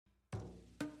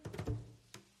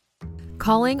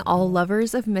Calling all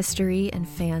lovers of mystery and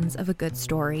fans of a good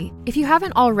story. If you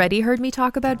haven't already heard me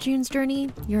talk about June's Journey,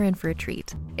 you're in for a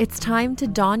treat. It's time to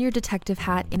don your detective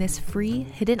hat in this free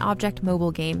hidden object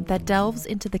mobile game that delves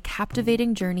into the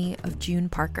captivating journey of June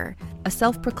Parker, a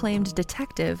self-proclaimed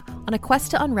detective on a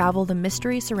quest to unravel the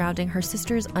mystery surrounding her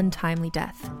sister's untimely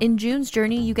death. In June's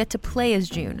Journey, you get to play as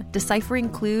June, deciphering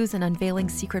clues and unveiling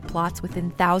secret plots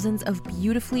within thousands of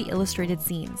beautifully illustrated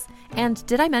scenes. And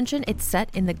did I mention it's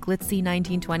set in the glitzy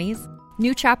 1920s?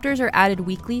 New chapters are added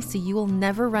weekly, so you will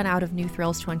never run out of new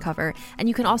thrills to uncover, and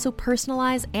you can also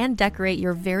personalize and decorate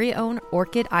your very own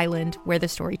Orchid Island where the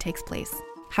story takes place.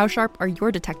 How sharp are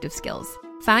your detective skills?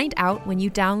 Find out when you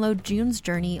download June's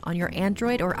Journey on your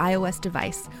Android or iOS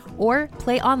device, or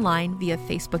play online via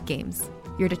Facebook Games.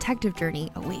 Your detective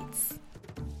journey awaits.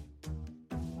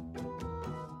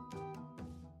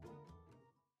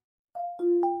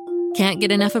 Can't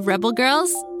get enough of Rebel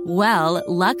Girls? Well,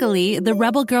 luckily, the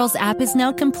Rebel Girls app is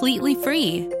now completely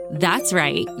free. That's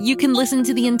right. You can listen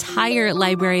to the entire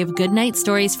library of goodnight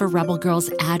stories for Rebel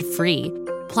Girls ad-free.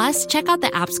 Plus, check out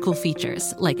the app's cool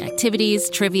features like activities,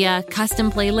 trivia,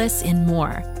 custom playlists, and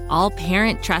more. All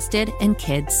parent-trusted and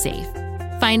kids-safe.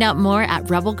 Find out more at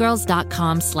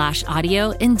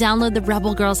rebelgirls.com/audio and download the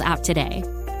Rebel Girls app today.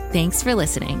 Thanks for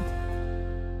listening.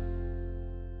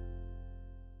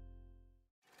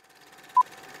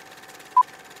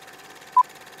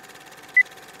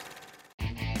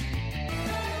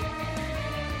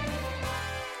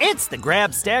 It's the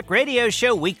Grabstack Radio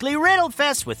Show Weekly Riddle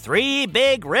Fest with 3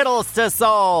 big riddles to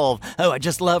solve. Oh, I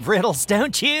just love riddles,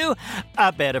 don't you?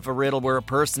 I bet if a riddle were a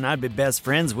person, I'd be best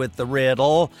friends with the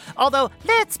riddle. Although,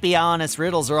 let's be honest,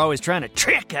 riddles are always trying to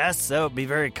trick us, so it'd be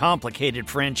very complicated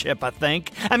friendship, I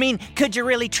think. I mean, could you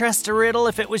really trust a riddle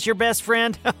if it was your best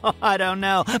friend? I don't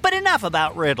know. But enough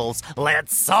about riddles.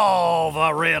 Let's solve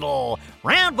a riddle.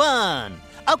 Round 1.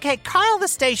 Okay, Kyle, the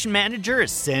station manager,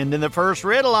 is sending the first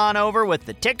riddle on over with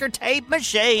the ticker tape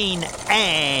machine.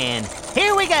 And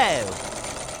here we go.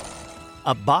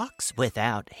 A box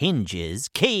without hinges,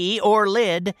 key, or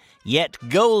lid, yet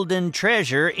golden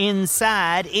treasure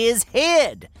inside is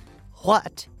hid.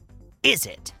 What is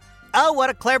it? Oh, what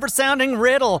a clever-sounding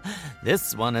riddle.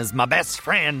 This one is my best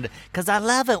friend, because I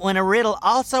love it when a riddle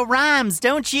also rhymes,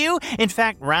 don't you? In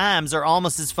fact, rhymes are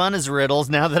almost as fun as riddles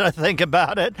now that I think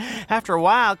about it. After a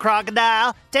while,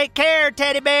 crocodile, take care,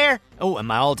 teddy bear. Oh, and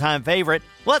my all-time favorite,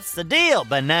 what's the deal,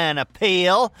 banana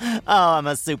peel? Oh, I'm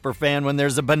a super fan when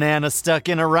there's a banana stuck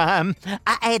in a rhyme.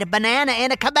 I ate a banana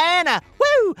in a cabana.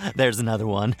 Woo! There's another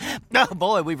one. Oh,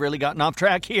 boy, we've really gotten off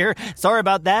track here. Sorry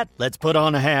about that. Let's put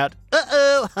on a hat.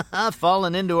 Uh-oh, I've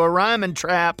fallen into a rhyming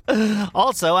trap.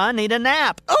 Also, I need a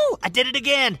nap. Oh, I did it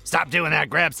again. Stop doing that,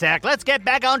 Grabstack. Let's get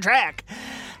back on track.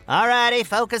 Alrighty,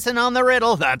 focusing on the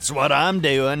riddle. That's what I'm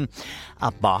doing. A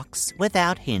box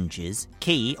without hinges,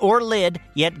 key, or lid,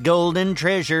 yet golden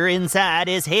treasure inside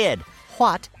is hid.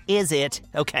 What is it?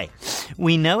 Okay,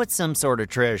 we know it's some sort of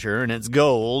treasure and it's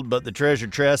gold, but the treasure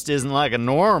chest isn't like a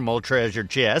normal treasure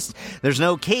chest. There's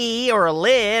no key or a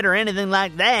lid or anything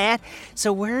like that.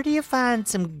 So where do you find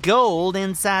some gold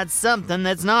inside something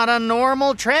that's not a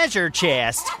normal treasure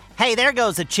chest? Hey, there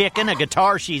goes a chicken, a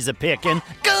guitar she's a-picking.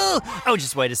 Goo! Oh,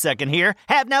 just wait a second here.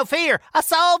 Have no fear. I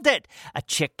solved it. A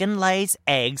chicken lays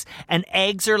eggs, and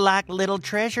eggs are like little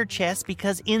treasure chests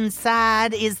because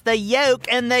inside is the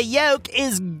yolk, and the yolk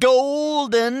is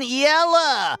golden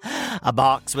yellow. A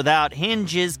box without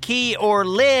hinges, key, or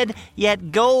lid,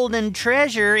 yet golden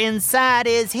treasure inside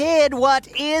is hid. What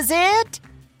is it?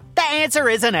 The answer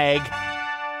is an egg.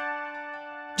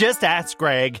 Just ask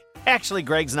Greg. Actually,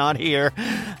 Greg's not here.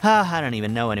 I don't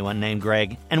even know anyone named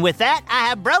Greg. And with that, I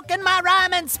have broken my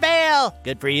rhyming spell.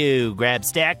 Good for you,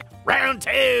 Grabstack. Round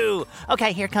 2.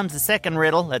 Okay, here comes the second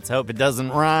riddle. Let's hope it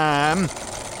doesn't rhyme.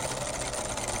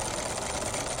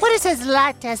 What is as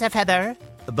light as a feather,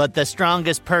 but the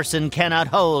strongest person cannot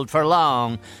hold for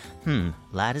long?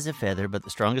 Light as a feather, but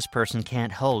the strongest person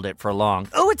can't hold it for long.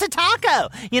 Oh, it's a taco!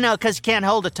 You know, because you can't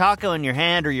hold a taco in your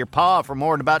hand or your paw for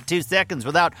more than about 2 seconds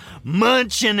without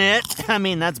munching it. I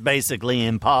mean, that's basically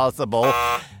impossible.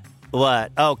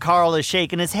 What? Oh, Carl is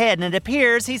shaking his head, and it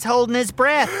appears he's holding his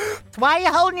breath. Why are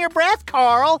you holding your breath,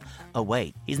 Carl? Oh,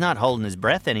 wait, he's not holding his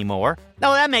breath anymore.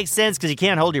 No, that makes sense because you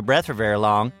can't hold your breath for very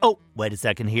long. Oh, wait a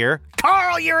second here.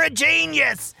 Carl, you're a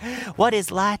genius! What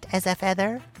is light as a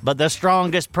feather, but the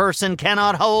strongest person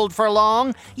cannot hold for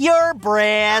long? Your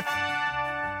breath.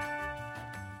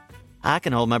 I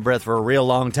can hold my breath for a real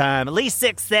long time, at least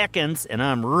 6 seconds, and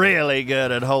I'm really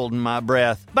good at holding my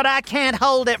breath. But I can't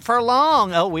hold it for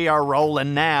long. Oh, we are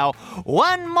rolling now.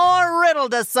 One more riddle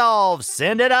to solve.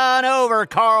 Send it on over,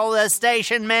 Carl, the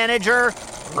station manager.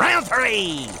 Round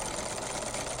 3.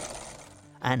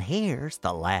 And here's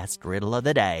the last riddle of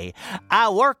the day. I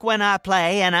work when I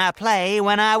play, and I play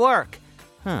when I work.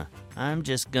 I'm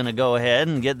just going to go ahead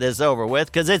and get this over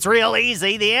with because it's real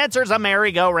easy. The answer's a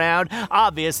merry-go-round.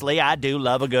 Obviously, I do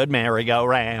love a good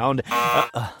merry-go-round.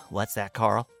 What's that,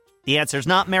 Carl? The answer's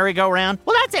not merry-go-round?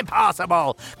 Well, that's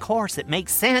impossible. Of course, it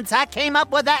makes sense. I came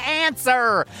up with the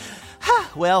answer.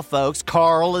 Well, folks,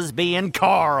 Carl is being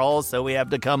Carl, so we have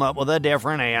to come up with a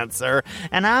different answer.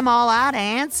 And I'm all out of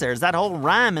answers. That whole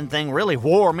rhyming thing really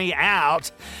wore me out.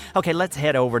 Okay, let's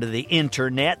head over to the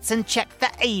internets and check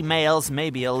the emails.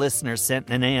 Maybe a listener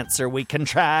sent an answer we can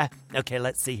try. Okay,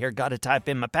 let's see here. Got to type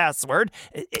in my password.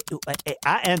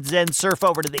 And then surf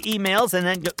over to the emails and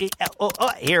then go.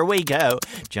 Here we go.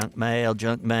 Junk mail,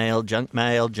 junk mail, junk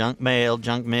mail, junk mail,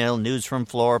 junk mail. News from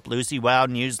Florp, Lucy Wow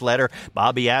newsletter.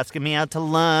 Bobby asking me out to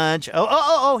lunch.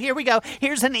 Here we go.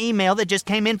 Here's an email that just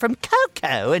came in from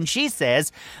Coco, and she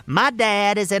says, my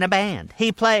dad is in a band.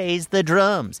 He plays the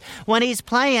drums. When he's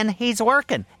playing, he's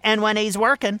working. And when he's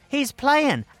working, he's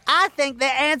playing. I think the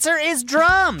answer is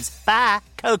drums. Bye,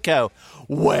 Coco.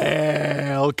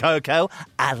 Well, Coco,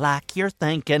 I like your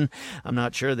thinking. I'm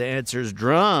not sure the answer's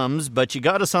drums, but you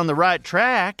got us on the right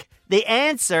track. The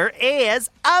answer is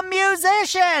a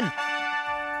musician.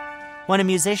 When a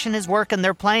musician is working,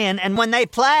 they're playing, and when they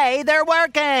play, they're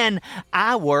working.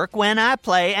 I work when I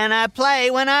play, and I play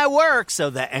when I work. So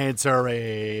the answer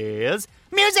is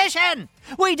musician.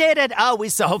 We did it. Oh, we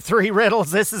solved 3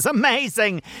 riddles. This is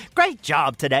amazing. Great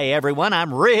job today, everyone.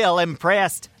 I'm real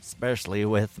impressed, especially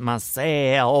with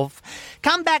myself.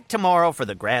 Come back tomorrow for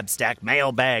the Grabstack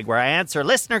mailbag, where I answer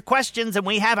listener questions and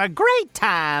we have a great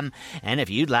time. And if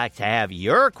you'd like to have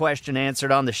your question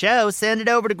answered on the show, send it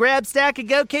over to Grabstack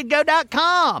at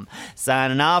GoKidGo.com.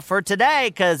 Signing off for today,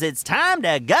 because it's time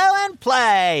to go and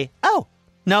play. Oh,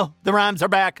 no, the rhymes are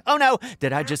back. Oh, no,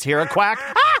 did I just hear a quack?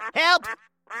 Help!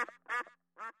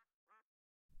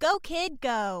 Go, kid,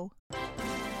 go.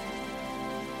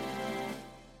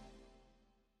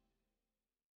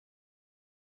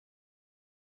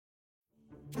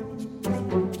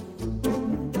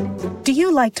 Do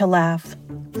you like to laugh?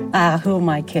 Who am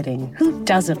I kidding? Who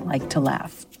doesn't like to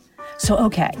laugh? So,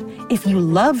 okay, if you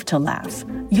love to laugh,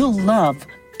 you'll love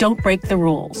Don't Break the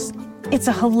Rules. It's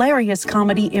a hilarious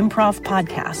comedy improv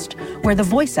podcast where the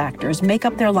voice actors make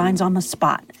up their lines on the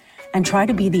spot and try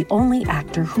to be the only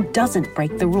actor who doesn't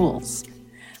break the rules.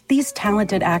 These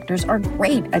talented actors are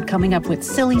great at coming up with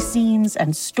silly scenes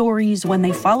and stories when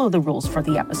they follow the rules for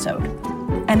the episode.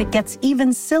 And it gets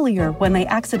even sillier when they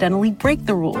accidentally break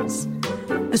the rules.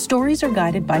 The stories are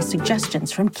guided by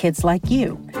suggestions from kids like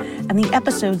you, and the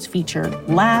episodes feature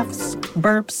laughs,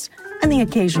 burps, and the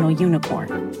occasional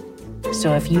unicorn.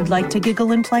 So if you'd like to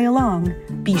giggle and play along,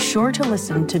 be sure to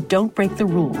listen to Don't Break the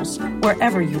Rules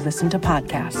wherever you listen to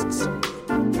podcasts.